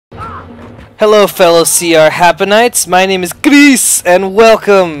Hello fellow CR Happenites, my name is Chris and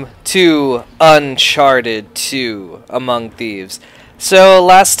welcome to Uncharted 2 Among Thieves. So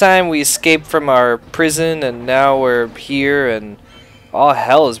last time we escaped from our prison and now we're here and all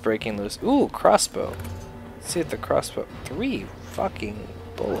hell is breaking loose. Ooh, crossbow. Let's see if the crossbow... 3 fucking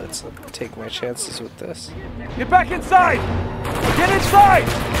bullets. I'll take my chances with this. Get back inside! Get inside!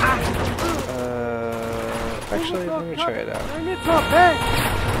 Actually, let me try it out.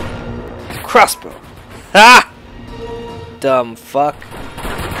 Crossbow. Ha! Dumb fuck.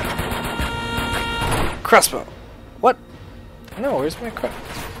 Crossbow. What? No, where's my crossbow?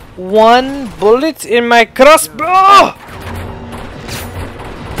 1 bullet in my crossbow!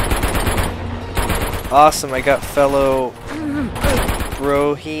 Awesome, I got fellow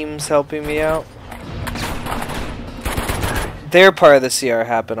broheems helping me out. They're part of the CR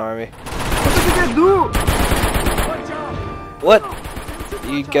Happen army. What?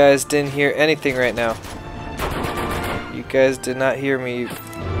 You guys didn't hear anything right now. You guys did not hear me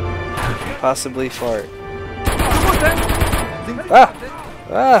possibly fart.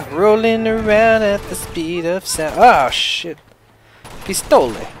 Rolling around at the speed of sound. Ah, shit.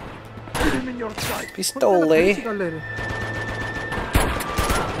 Pistole. Pistole.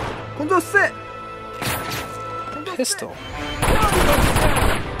 Pistol.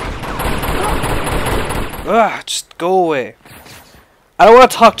 Ah, just go away. I don't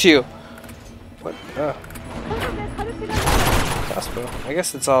want to talk to you. What? Crossbow. I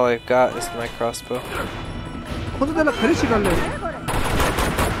guess that's all I've got is my crossbow.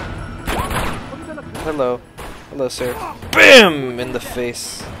 Hello. Hello, sir. BAM! In the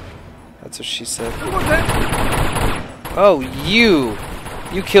face. That's what she said. Oh, you!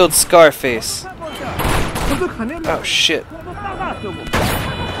 You killed Scarface. Oh, shit.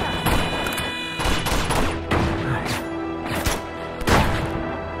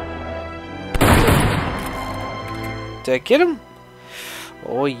 Did I get him?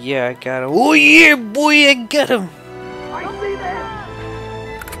 Oh yeah, I got him. Oh yeah, boy, I got him.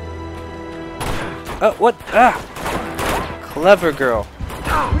 Oh, what? Ah! Clever girl.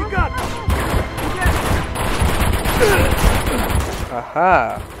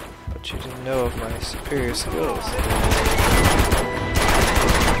 Aha! But you didn't know of my superior skills.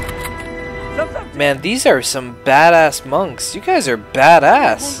 Man, these are some badass monks. You guys are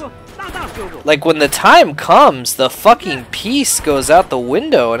badass. Like, when the time comes, the fucking peace goes out the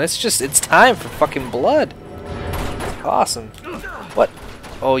window, and it's time for fucking blood. It's awesome. What?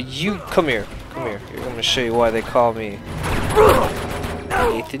 Oh, you, come here. Come here. I'm gonna show you why they call me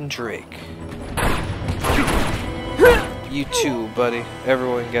Nathan Drake. You too, buddy.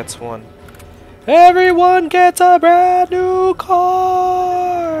 Everyone gets one. Everyone gets a brand new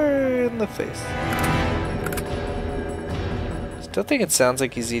car in the face. Still think it sounds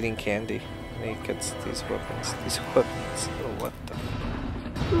like he's eating candy when he gets these weapons. These weapons. Oh, what the?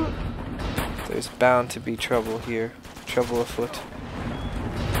 There's bound to be trouble here. Trouble afoot.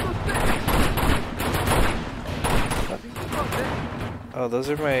 Oh, those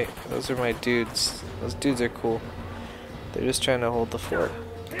are my dudes. Those dudes are cool. They're just trying to hold the fort.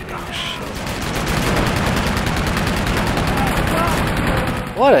 Oh,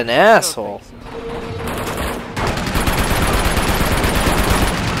 shit. What an asshole.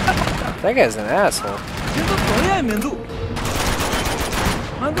 That guy's an asshole. Yeah,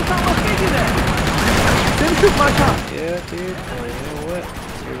 dude. Well, you know what?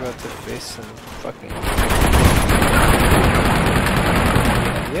 You're about to face some fucking...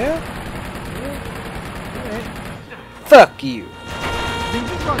 Yeah? Alright. Fuck you.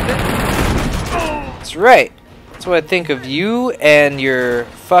 That's right. That's what I think of you and your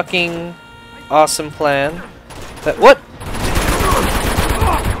fucking awesome plan. That... What?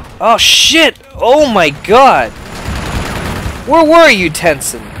 Oh shit! Oh my god! Where were you,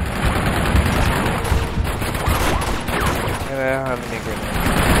 Tenson? I don't have any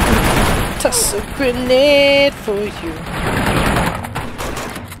grenade. Toss a grenade for you.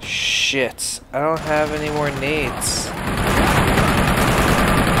 Shit. I don't have any more nades.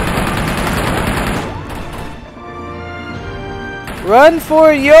 Run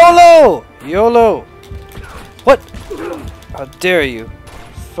for YOLO! YOLO! What? How dare you?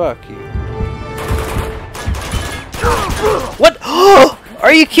 Fuck you. What?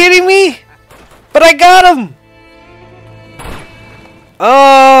 Are you kidding me? But I got him!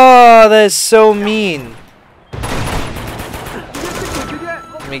 Oh, that is so mean.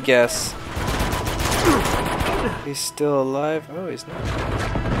 Let me guess. He's still alive? Oh, he's not.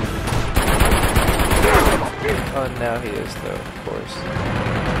 Oh, now he is, though, of course.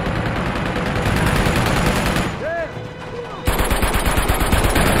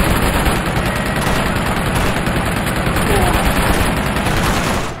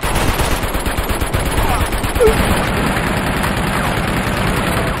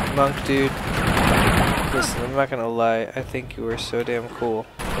 dude. Listen, I'm not gonna lie. I think you are so damn cool.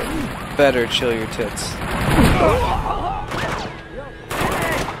 Better chill your tits.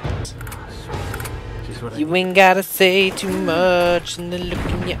 You ain't gotta say too much in the look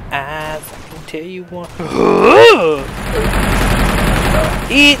in your eyes. I can tell you one.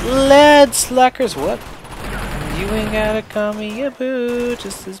 Eat lead, slackers. What? You ain't gotta call me a boo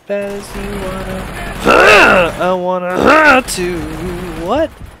just as bad as you wanna. I wanna to. What?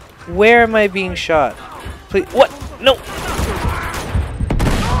 Where am I being shot? Please. What? No.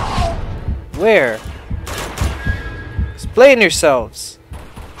 Where? Explain yourselves.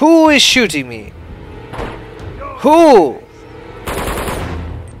 Who is shooting me? Who?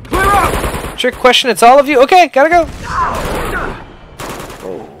 Clear up! Trick question, it's all of you? Okay, gotta go.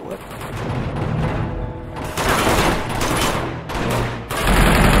 Oh, what?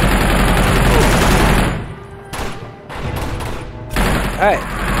 Alright.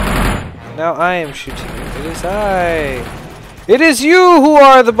 Now I am shooting you. It is I. It is you who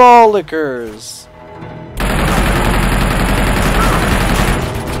are the ball lickers.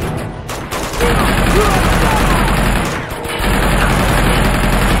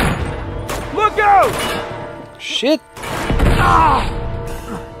 Look out! Shit.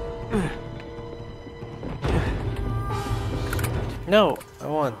 No, I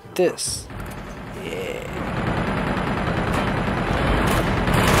want this. Yeah.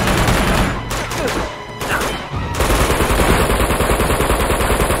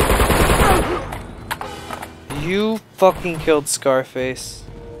 You fucking killed Scarface.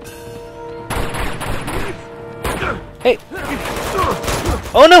 Hey.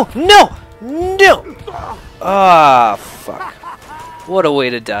 Oh no! No! No! Ah, fuck. What a way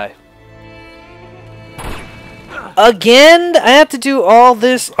to die. Again? I have to do all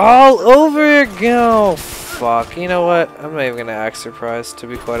this all over again. Oh, fuck. You know what? I'm not even gonna act surprised, to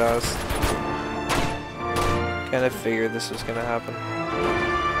be quite honest. Kinda figured this was gonna happen.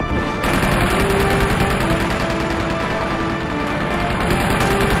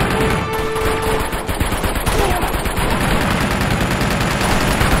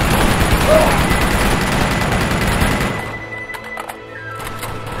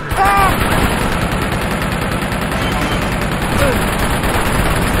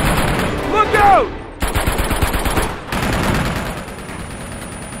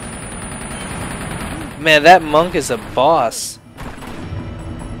 Man, that monk is a boss.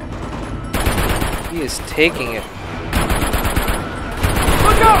 He is taking it.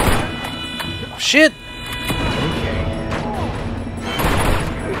 Look out! Oh, shit!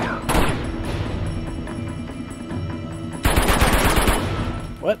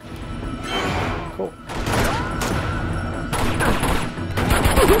 What? Cool.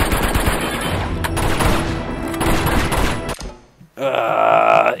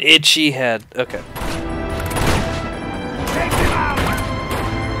 Itchy head. Okay.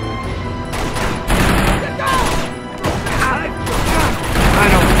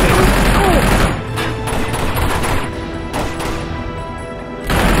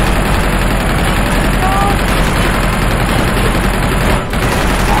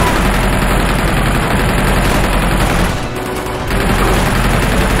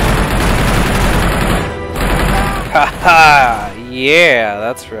 Haha! Yeah,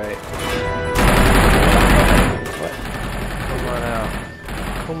 that's right. What? Come on out.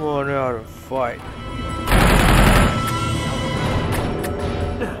 Come on out and fight.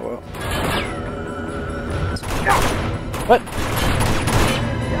 Well. What?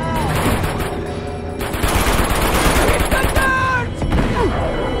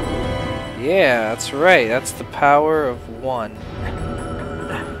 Yeah, that's right. That's the power of one.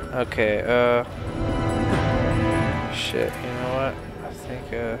 Okay, shit, you know what? I think,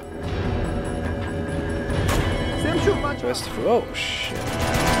 best of, oh, shit.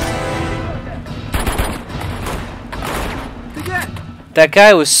 That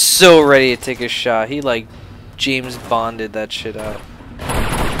guy was so ready to take a shot. He, like, James Bonded that shit out.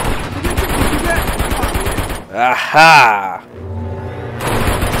 Aha!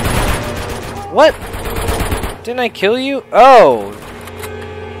 What? Didn't I kill you? Oh!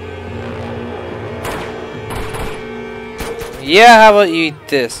 Yeah, how about you eat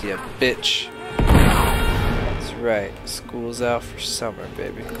this, you bitch? That's right. School's out for summer,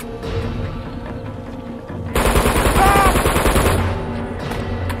 baby.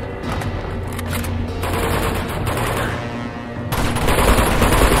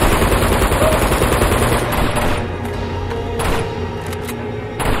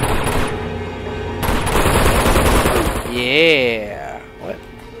 Yeah. What?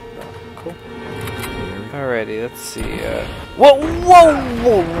 Oh, cool. Alrighty, let's see.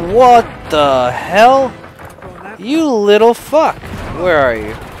 What the hell? You little fuck. Where are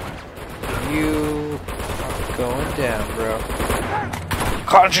you? You are going down, bro.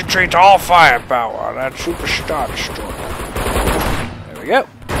 Concentrate all firepower on that superstar destroyer. There we go.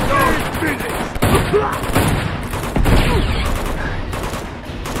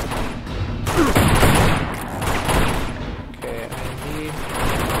 Okay, I need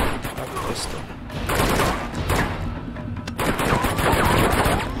a pistol.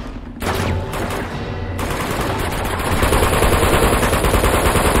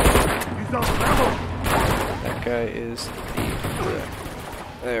 That guy is the...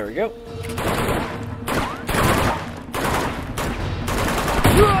 There we go.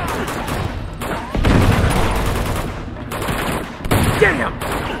 Damn!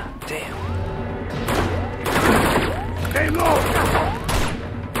 Damn. Stay low!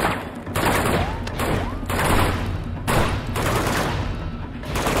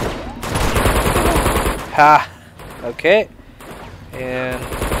 Ha! Okay. And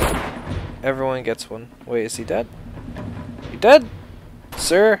everyone gets one. Wait, is he dead? You dead?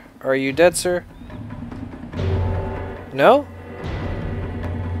 Sir? Are you dead, sir? No?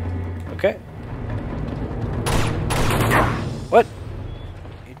 Okay. What?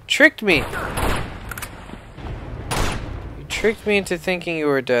 You tricked me! You tricked me into thinking you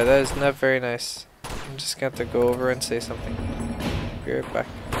were dead. That is not very nice. I'm just gonna have to go over and say something. Be right back.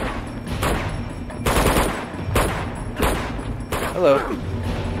 Hello.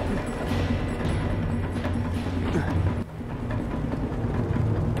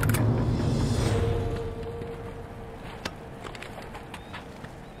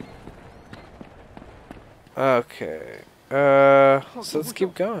 Okay. So let's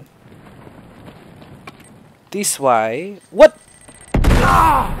keep going. This way. What?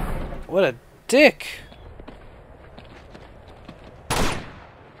 What a dick.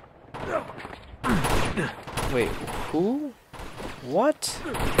 Wait, who? What?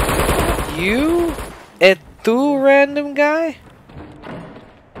 You? Et tu, random guy?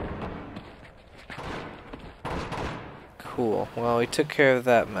 Cool. Well, we took care of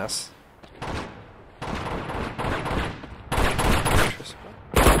that mess.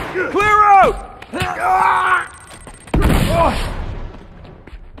 Clear out!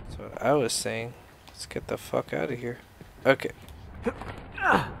 That's what I was saying. Let's get the fuck out of here. Okay.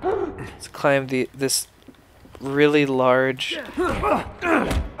 Let's climb this really large.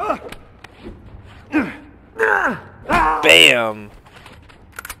 Bam!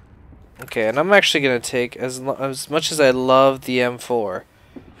 Okay, and I'm actually gonna take as much as I love the M4.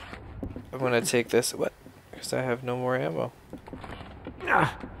 I'm gonna take this. What? Because I have no more ammo.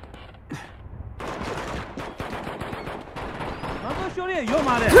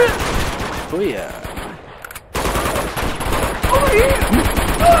 Booyah. Over here!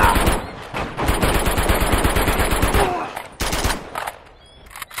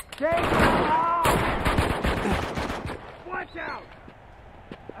 Watch out!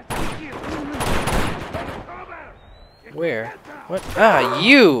 I see you. Where? What? Ah,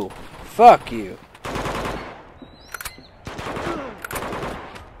 you! Fuck you.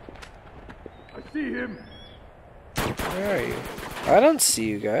 I see him. Where are you? I don't see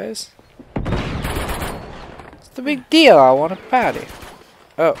you guys. What's the big deal? I want a patty.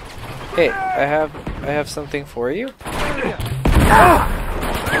 Oh, hey, I have something for you.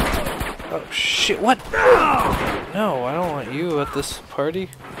 Oh shit! What? No, I don't want you at this party.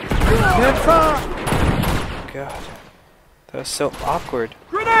 God, that was so awkward.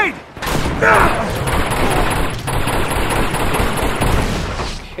 Grenade!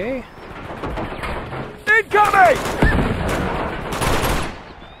 Okay. Incoming!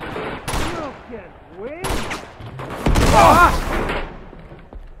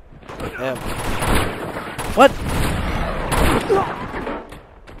 Damn. What?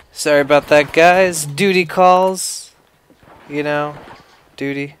 Sorry about that, guys. Duty calls. You know,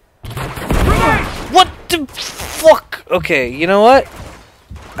 duty. What the fuck? Okay, you know what?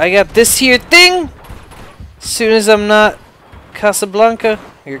 I got this here thing. As soon as I'm not Casablanca,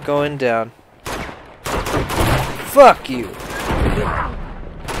 you're going down. Fuck you.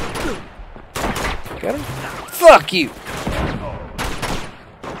 Got him? Fuck you.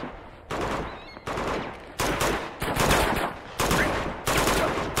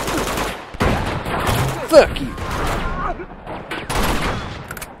 Fuck you.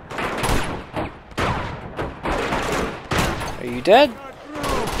 Are you dead?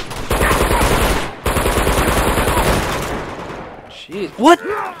 Jeez. What?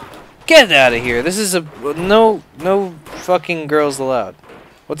 Get out of here. This is a no fucking girls allowed.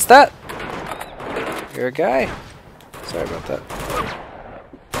 What's that? You're a guy. Sorry about that.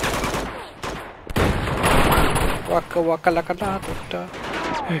 Waka waka laka da da da.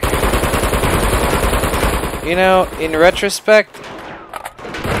 You know, in retrospect,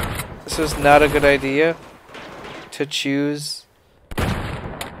 this was not a good idea to choose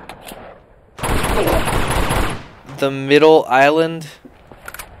the middle island.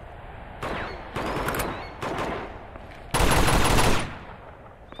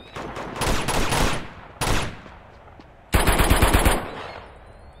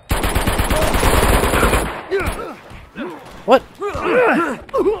 What?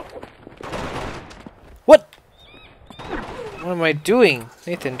 What? What am I doing?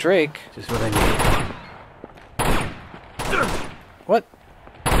 Nathan Drake. Just what I need. What?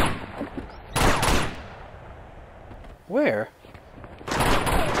 Where?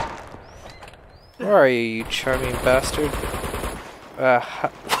 Where are you, you charming bastard?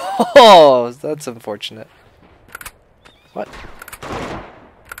 Oh, that's unfortunate. What?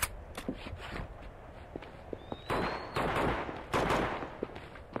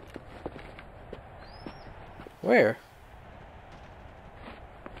 Where?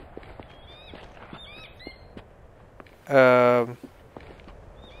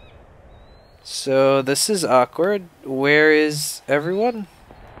 So this is awkward. Where is everyone?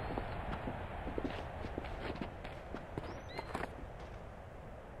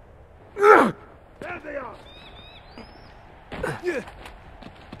 There they are.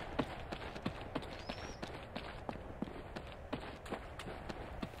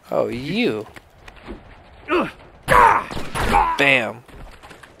 Oh, you. Bam.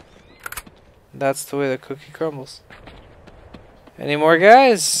 That's the way the cookie crumbles. Any more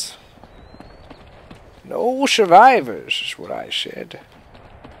guys? No survivors is what I said.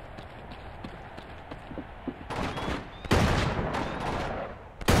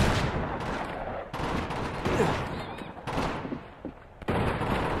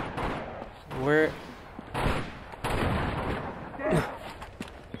 Where?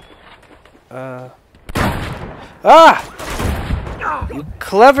 Ah! You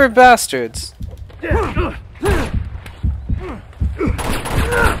clever bastards.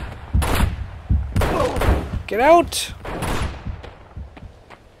 Get out!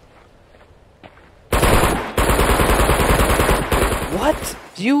 What?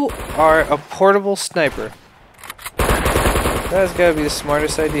 You are a portable sniper. That's gotta be the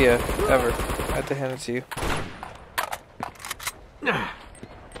smartest idea ever. I have to hand it to you.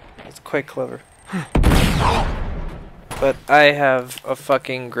 It's quite clever. But I have a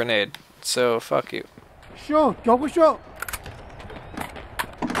fucking grenade, so fuck you. Sure, go show.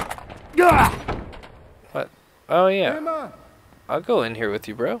 What? Oh yeah. I'll go in here with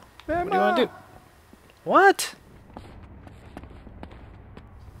you, bro. What do you want to do? What?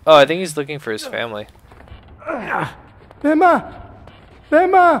 Oh, I think he's looking for his family.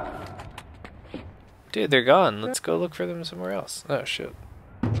 Dude, they're gone. Let's go look for them somewhere else. Oh shit.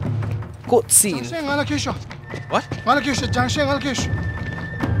 Cutscene. What?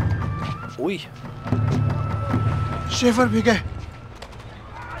 Ui.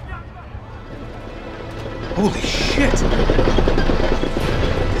 Holy shit!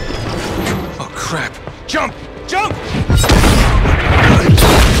 Oh crap! Jump! Jump!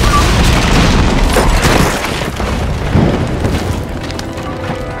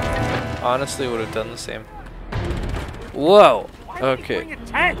 Honestly, would have done the same. Whoa. Okay.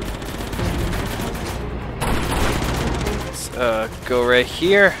 Let's go right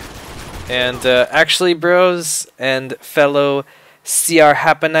here. And actually, bros and fellow CR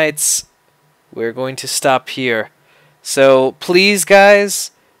Happenites, we're going to stop here. So please,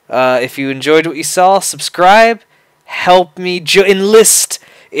 guys, if you enjoyed what you saw, subscribe. Help me enlist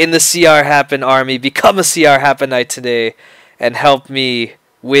in the CR Happen army. Become a CR Happenite today, and help me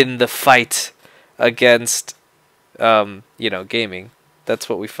win the fight against, you know, gaming. That's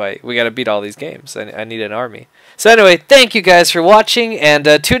what we fight. We gotta beat all these games. I need an army. So anyway, thank you guys for watching, and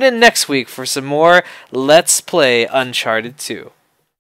tune in next week for some more Let's Play Uncharted 2.